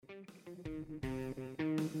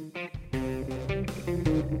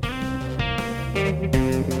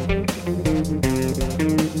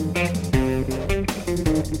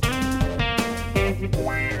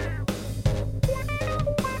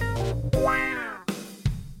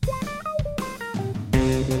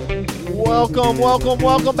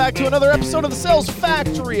Welcome back to another episode of the Sales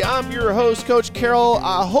Factory. I'm your host, Coach Carroll.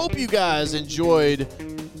 I hope you guys enjoyed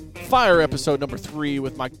Fire episode number 3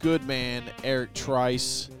 with my good man, Eric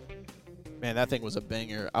Trice. Man, that thing was a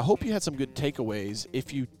banger. I hope you had some good takeaways.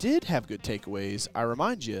 If you did have good takeaways, I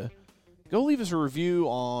remind you, go leave us a review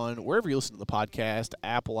on wherever you listen to the podcast,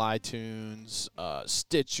 Apple, iTunes,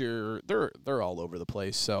 Stitcher. They're all over the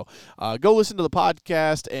place. So go listen to the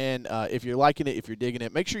podcast, and if you're liking it, if you're digging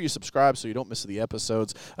it, make sure you subscribe so you don't miss the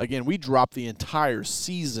episodes. Again, we drop the entire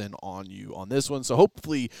season on you on this one, so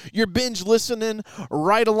hopefully you're binge listening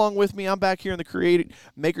right along with me. I'm back here in the Creative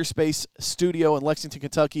Makerspace studio in Lexington,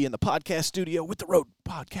 Kentucky, in the podcast studio with the Rode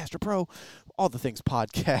Podcaster Pro, all the things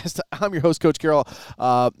podcast. I'm your host, Coach Carroll.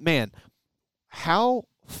 Man, how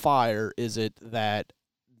fire is it that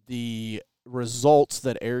the results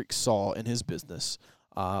that Eric saw in his business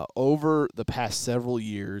over the past several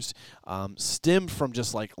years stemmed from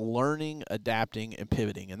just like learning, adapting, and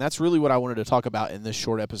pivoting. And that's really what I wanted to talk about in this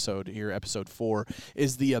short episode here, episode 4,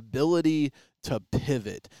 is the ability to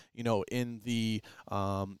pivot. You know, in the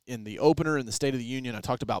opener, in the State of the Union, I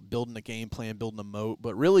talked about building a game plan, building a moat,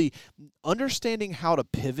 but really understanding how to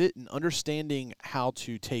pivot and understanding how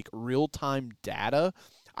to take real-time data,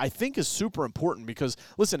 I think is super important because,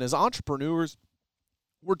 listen, as entrepreneurs,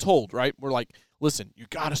 we're told, right? We're like, listen, you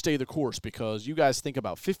got to stay the course because you guys think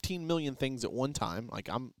about 15 million things at one time. Like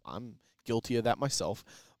I'm guilty of that myself.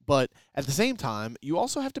 But at the same time, you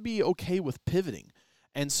also have to be okay with pivoting.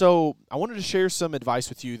 And so I wanted to share some advice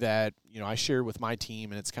with you that, you know, I share with my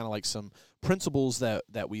team, and it's kind of like some principles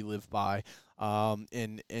that we live by.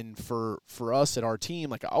 And for us at our team,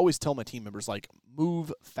 like I always tell my team members, like,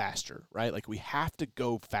 move faster, right? Like we have to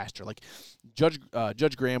go faster. Like Judge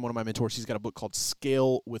Graham, one of my mentors, he's got a book called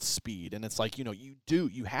Scale with Speed. And it's like, you know,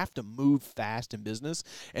 you have to move fast in business.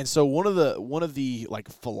 And so one of the like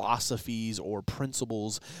philosophies or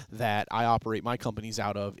principles that I operate my companies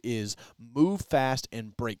out of is move fast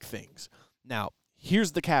and break things. Now,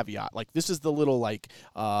 here's the caveat. Like this is the little the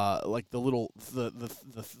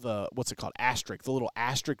what's it called? Asterisk. The little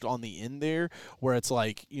asterisk on the end there where it's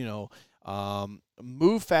like, you know,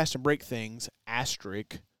 move fast and break things,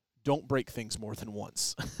 asterisk, don't break things more than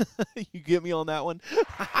once. You get me on that one?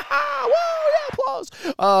 Whoa, yeah, applause.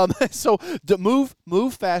 So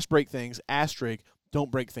move fast, break things, asterisk,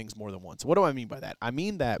 don't break things more than once. What do I mean by that? I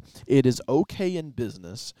mean that it is okay in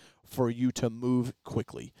business for you to move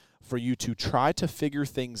quickly, for you to try to figure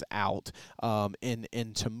things out,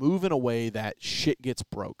 and to move in a way that shit gets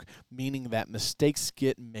broke, meaning that mistakes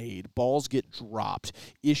get made, balls get dropped,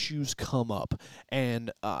 issues come up,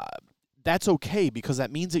 and that's okay because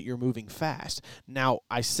that means that you're moving fast. Now,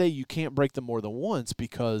 I say you can't break them more than once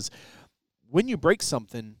because when you break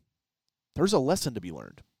something, there's a lesson to be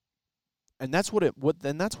learned. And that's what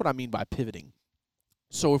I mean by pivoting.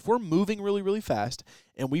 So if we're moving really, really fast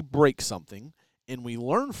and we break something and we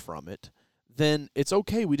learn from it, then it's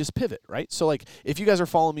okay. We just pivot, right? So like if you guys are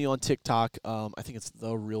following me on TikTok, I think it's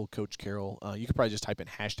The Real Coach Carroll. You could probably just type in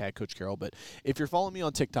hashtag Coach Carroll. But if you're following me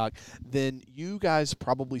on TikTok, then you guys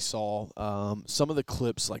probably saw some of the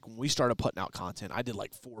clips. Like when we started putting out content, I did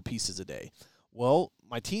like 4 pieces a day. Well,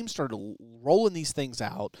 my team started rolling these things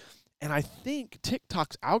out, and I think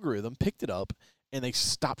TikTok's algorithm picked it up, and they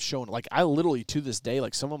stopped showing. Like I literally, to this day,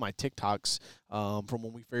 like some of my TikToks from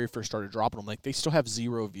when we very first started dropping them, like they still have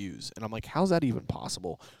 0 views. And I'm like, how's that even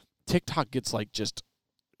possible? TikTok gets like just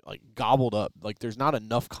like gobbled up. Like there's not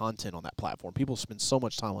enough content on that platform. People spend so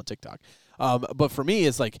much time on TikTok. But for me,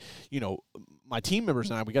 it's like, you know, my team members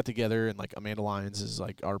and I, we got together, and like Amanda Lyons is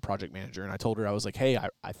like our project manager. And I told her, I was like, hey,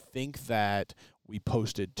 I think that we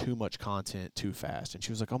posted too much content too fast. And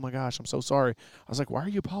she was like, oh my gosh, I'm so sorry. I was like, why are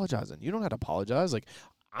you apologizing? You don't have to apologize. Like,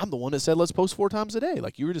 I'm the one that said, let's post 4 times a day.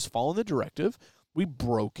 Like, you were just following the directive. We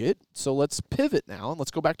broke it. So let's pivot now and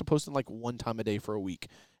let's go back to posting like 1 time a day for a week.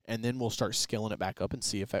 And then we'll start scaling it back up and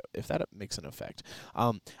see if that makes an effect.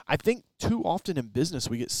 I think too often in business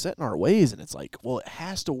we get set in our ways, and it's like, well, it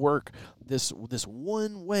has to work this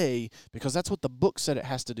one way because that's what the book said it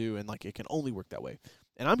has to do, and like it can only work that way.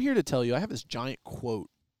 And I'm here to tell you, I have this giant quote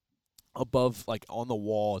above, like on the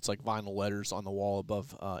wall. It's like vinyl letters on the wall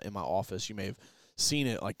above in my office. You may have seen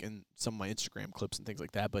it like in some of my Instagram clips and things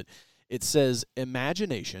like that. But it says,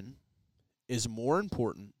 imagination is more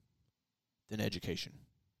important than education.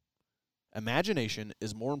 Imagination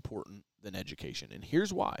is more important than education. And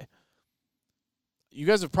here's why. You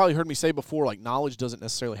guys have probably heard me say before, like, knowledge doesn't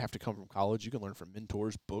necessarily have to come from college. You can learn from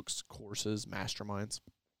mentors, books, courses, masterminds.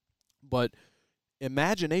 But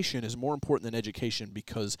imagination is more important than education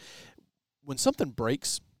because when something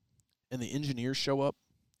breaks and the engineers show up,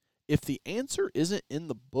 if the answer isn't in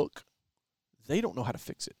the book, they don't know how to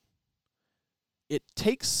fix it. It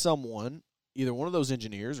takes someone, either one of those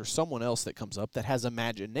engineers or someone else that comes up that has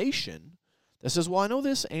imagination that says, well, I know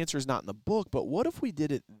this answer is not in the book, but what if we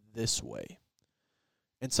did it this way?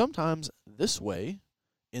 And sometimes this way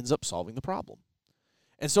ends up solving the problem.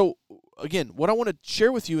 And so, again, what I want to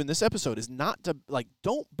share with you in this episode is not to,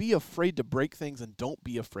 don't be afraid to break things and don't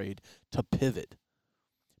be afraid to pivot.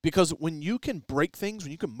 Because when you can break things,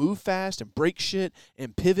 when you can move fast and break shit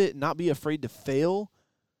and pivot and not be afraid to fail,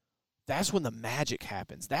 that's when the magic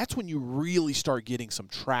happens. That's when you really start getting some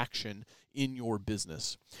traction in your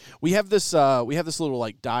business. We have this little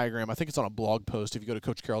diagram. I think it's on a blog post. If you go to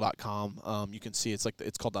coachcarroll.com, you can see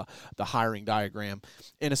it's called the hiring diagram.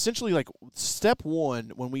 And essentially, step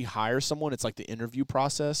one, when we hire someone, it's like the interview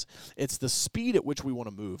process. It's the speed at which we want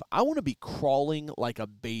to move. I want to be crawling like a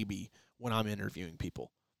baby when I'm interviewing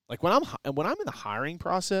people. When I'm in the hiring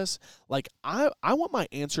process, I want my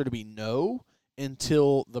answer to be no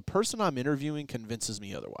until the person I'm interviewing convinces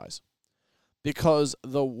me otherwise. Because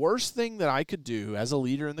the worst thing that I could do as a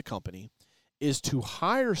leader in the company is to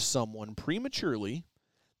hire someone prematurely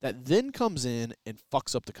that then comes in and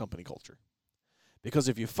fucks up the company culture. Because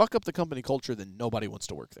if you fuck up the company culture, then nobody wants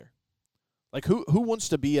to work there. Who wants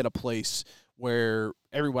to be at a place where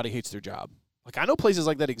everybody hates their job? I know places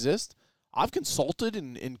like that exist. I've consulted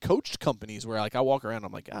and coached companies where I walk around and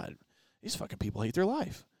I'm like, God, these fucking people hate their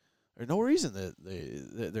life. There's no reason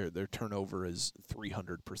that their turnover is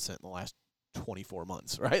 300% in the last 24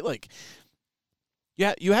 months, right?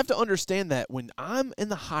 Yeah, you have to understand that when I'm in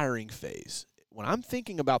the hiring phase, when I'm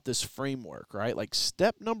thinking about this framework, right?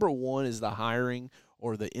 Step number one is the hiring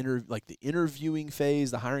or the interviewing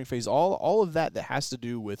phase, the hiring phase, all of that has to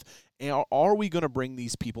do with, are we going to bring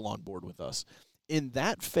these people on board with us? In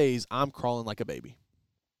that phase, I'm crawling like a baby.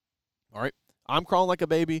 All right? I'm crawling like a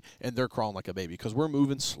baby, and they're crawling like a baby because we're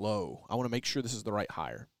moving slow. I want to make sure this is the right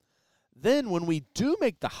hire. Then when we do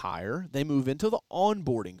make the hire, they move into the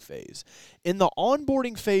onboarding phase. In the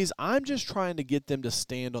onboarding phase, I'm just trying to get them to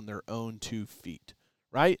stand on their own 2 feet,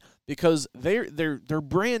 right? Because they're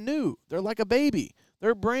brand new. They're like a baby.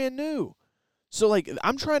 They're brand new. So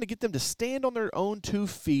I'm trying to get them to stand on their own 2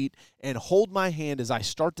 feet and hold my hand as I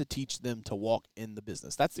start to teach them to walk in the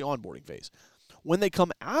business. That's the onboarding phase. When they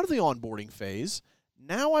come out of the onboarding phase,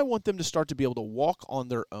 now I want them to start to be able to walk on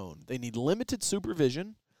their own. They need limited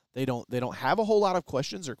supervision. They don't have a whole lot of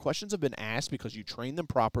questions, or questions have been asked because you train them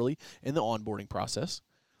properly in the onboarding process.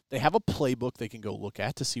 They have a playbook they can go look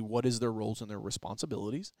at to see what is their roles and their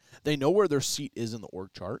responsibilities. They know where their seat is in the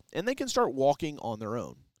org chart, and they can start walking on their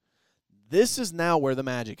own. This is now where the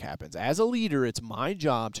magic happens. As a leader, it's my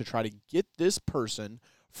job to try to get this person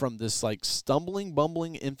from this stumbling,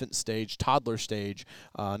 bumbling infant stage, toddler stage,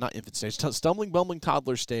 not infant stage, stumbling, bumbling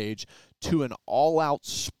toddler stage to an all-out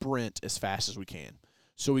sprint as fast as we can.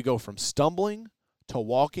 So we go from stumbling to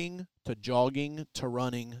walking to jogging to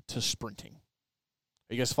running to sprinting.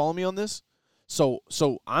 Are you guys following me on this? So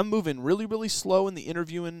I'm moving really, really slow in the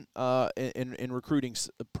interviewing and recruiting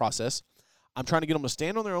process. I'm trying to get them to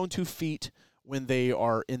stand on their own 2 feet when they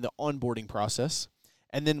are in the onboarding process.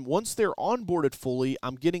 And then once they're onboarded fully,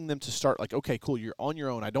 I'm getting them to start okay, cool, you're on your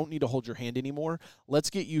own. I don't need to hold your hand anymore. Let's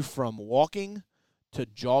get you from walking to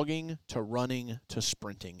jogging to running to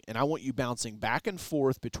sprinting. And I want you bouncing back and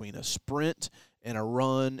forth between a sprint and a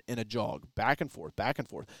run and a jog. Back and forth, back and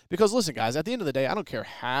forth. Because listen, guys, at the end of the day, I don't care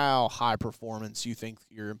how high performance you think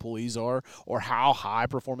your employees are or how high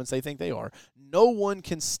performance they think they are. No one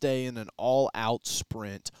can stay in an all-out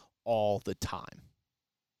sprint all the time.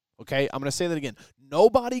 Okay, I'm going to say that again.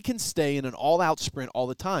 Nobody can stay in an all-out sprint all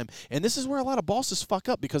the time. And this is where a lot of bosses fuck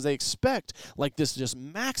up because they expect this just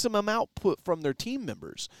maximum output from their team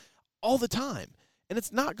members all the time. And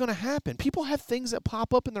it's not going to happen. People have things that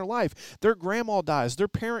pop up in their life. Their grandma dies. Their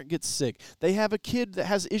parent gets sick. They have a kid that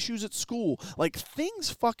has issues at school.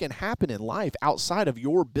 Things fucking happen in life outside of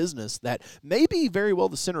your business that may be very well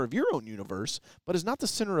the center of your own universe, but is not the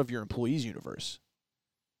center of your employees' universe.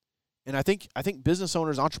 And I think business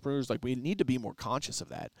owners, entrepreneurs, we need to be more conscious of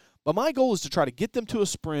that. But my goal is to try to get them to a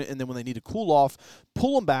sprint, and then when they need to cool off,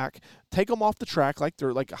 pull them back, take them off the track like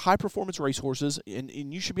they're high-performance racehorses, and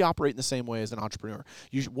you should be operating the same way as an entrepreneur.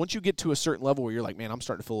 Once you get to a certain level where you're like, man, I'm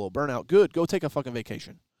starting to feel a little burnout, good, go take a fucking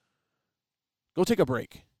vacation. Go take a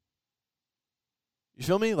break. You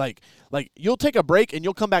feel me? You'll take a break, and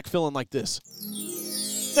you'll come back feeling like this.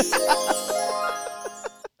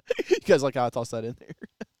 You guys like how I tossed that in there?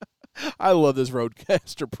 I love this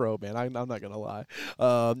Rodecaster Pro, man. I'm not going to lie.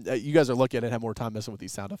 You guys are lucky I didn't have more time messing with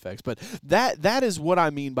these sound effects. But that is what I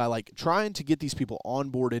mean by, trying to get these people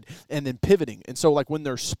onboarded and then pivoting. And so, when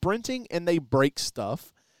they're sprinting and they break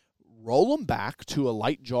stuff, roll them back to a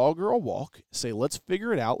light jog or a walk, say, let's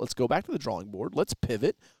figure it out. Let's go back to the drawing board. Let's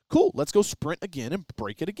pivot. Cool. Let's go sprint again and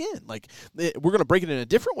break it again. Like, we're going to break it in a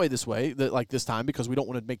different way this time, because we don't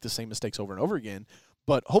want to make the same mistakes over and over again.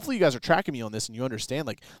 But hopefully you guys are tracking me on this and you understand,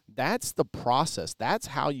 like, that's the process. That's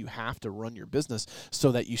how you have to run your business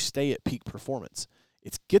so that you stay at peak performance.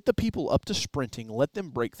 It's get the people up to sprinting, let them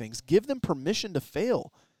break things, give them permission to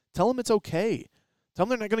fail. Tell them it's okay. Tell them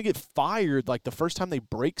they're not going to get fired like the first time they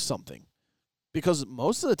break something. Because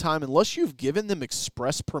most of the time, unless you've given them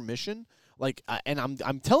express permission, like, and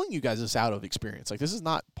I'm telling you guys this out of experience. Like, this is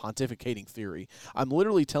not pontificating theory. I'm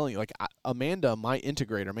literally telling you, like, Amanda, my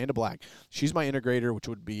integrator, Amanda Black, she's my integrator, which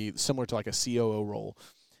would be similar to like a COO role.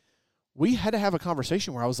 We had to have a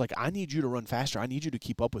conversation where I was like, I need you to run faster. I need you to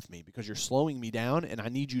keep up with me because you're slowing me down, and I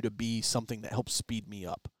need you to be something that helps speed me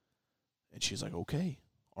up. And she's like, okay,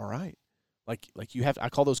 all right. Like you have, I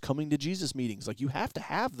call those coming to Jesus meetings. Like, you have to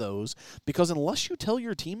have those, because unless you tell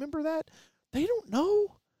your team member that, they don't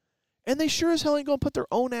know. And they sure as hell ain't going to put their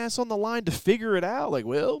own ass on the line to figure it out. Like,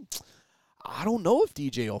 well, I don't know if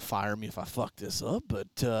DJ will fire me if I fuck this up, but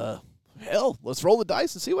hell, let's roll the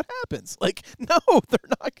dice and see what happens. Like, no, they're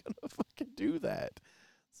not going to fucking do that.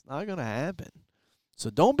 It's not going to happen. So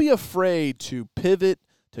don't be afraid to pivot,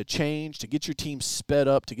 to change, to get your team sped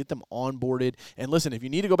up, to get them onboarded. And listen, if you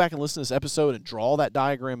need to go back and listen to this episode and draw that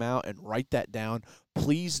diagram out and write that down,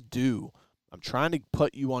 please do. I'm trying to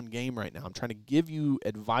put you on game right now. I'm trying to give you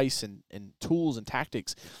advice and tools and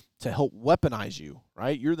tactics to help weaponize you,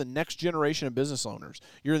 right? You're the next generation of business owners.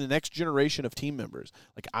 You're the next generation of team members.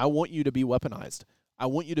 Like, I want you to be weaponized. I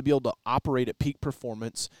want you to be able to operate at peak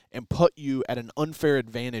performance and put you at an unfair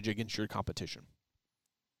advantage against your competition.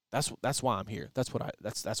 That's why I'm here. That's why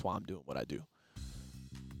I'm doing what I do.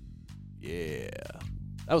 Yeah.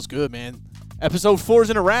 That was good, man. Episode 4 is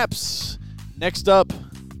in a wraps. Next up,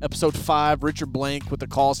 Episode 5, Richard Blank with the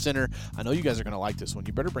call center. I know you guys are going to like this one.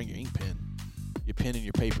 You better bring your ink pen, your pen and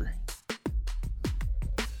your paper.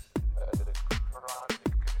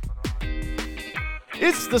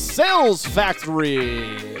 It's the Sales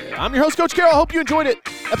Factory. I'm your host, Coach Carroll. I hope you enjoyed it.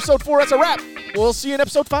 Episode 4, that's a wrap. We'll see you in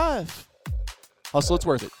Episode 5. Hustle, it's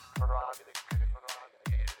worth it.